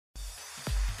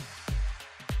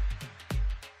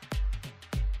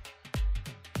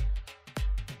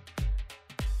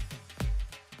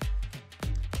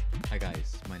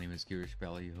guys, my name is Girish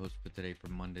Bali, your host for today for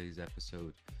Monday's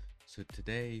episode. So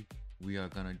today we are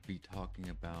going to be talking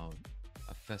about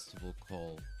a festival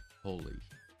called Holi.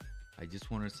 I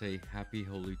just want to say happy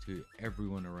Holi to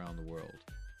everyone around the world.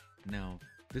 Now,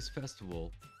 this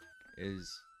festival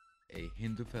is a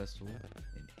Hindu festival,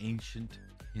 an ancient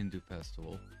Hindu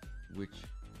festival, which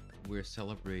we're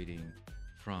celebrating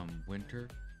from winter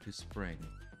to spring,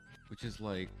 which is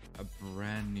like a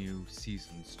brand new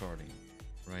season starting,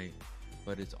 right?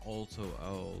 But it's also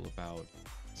all about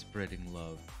spreading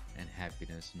love and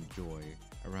happiness and joy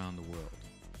around the world.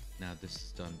 Now, this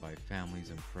is done by families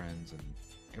and friends and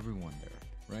everyone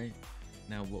there, right?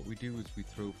 Now, what we do is we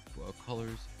throw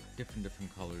colors, different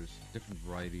colors, different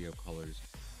variety of colors.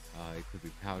 It could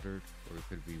be powdered or it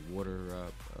could be water,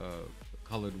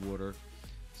 colored water.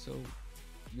 So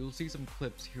you'll see some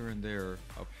clips here and there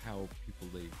of how people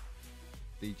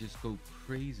they just go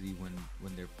crazy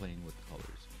when they're playing with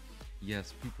colors.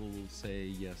 Yes, people will say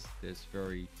yes, this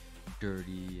very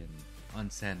dirty and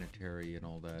unsanitary and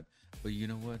all that, but you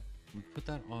know what? We put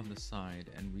that on the side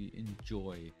and we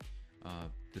enjoy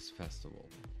this festival.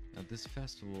 Now, this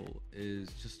festival is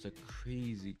just a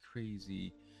crazy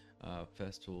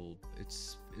festival.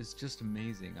 It's just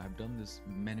amazing. I've done this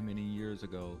many years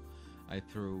ago. I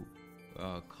threw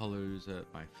colors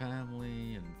at my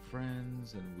family and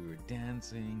friends, and we were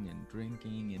dancing and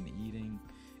drinking and eating.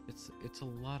 It's a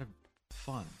lot of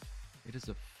fun. It is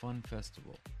a fun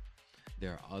festival.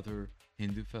 There are other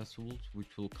Hindu festivals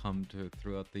which will come to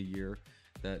throughout the year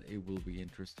that it will be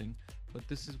interesting, but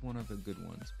this is one of the good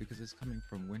ones because it's coming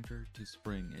from winter to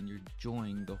spring and you're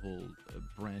enjoying the whole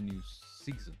brand new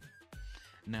season.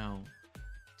 Now,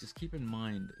 just keep in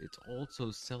mind it's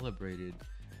also celebrated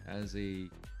as a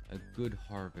good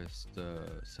harvest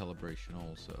celebration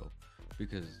also,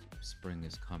 because spring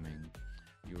is coming,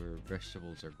 your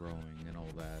vegetables are growing and all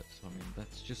that. So I mean,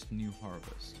 that's just new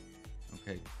harvest.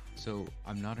 Okay, so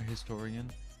I'm not a historian,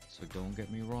 so don't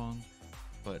get me wrong,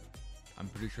 but I'm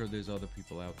pretty sure there's other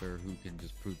people out there who can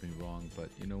just prove me wrong. But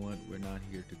you know what? We're not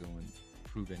here to go and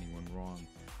prove anyone wrong.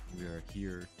 We are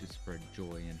here to spread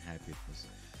joy and happiness.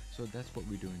 So that's what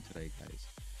we're doing today, guys.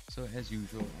 So as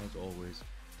usual, as always,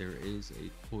 there is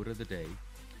a quote of the day,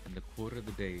 and the quote of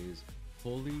the day is,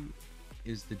 Holi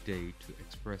is the day to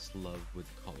express love with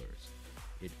colors.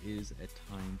 It is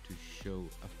a time to show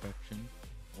affection.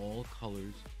 All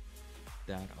colors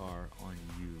that are on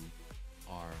you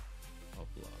are of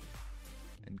love.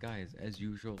 And guys, as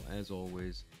usual, as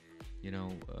always,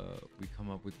 we come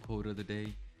up with quote of the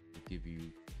day. We give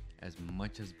you as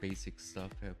much as basic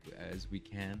stuff as we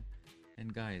can.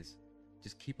 And guys,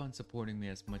 just keep on supporting me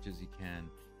as much as you can.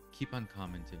 Keep on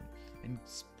commenting and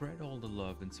spread all the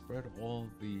love and spread all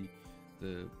the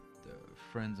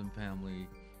friends and family,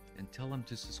 and tell them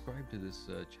to subscribe to this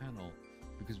channel,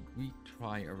 because we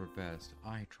try our best.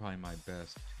 I try my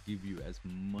best to give you as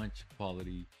much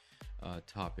quality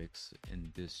topics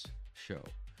in this show.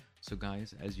 So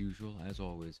guys, as usual, as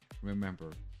always, remember,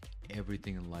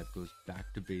 everything in life goes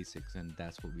back to basics, and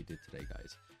that's what we did today,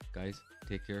 guys. Guys,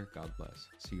 take care. God bless.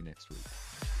 See you next week.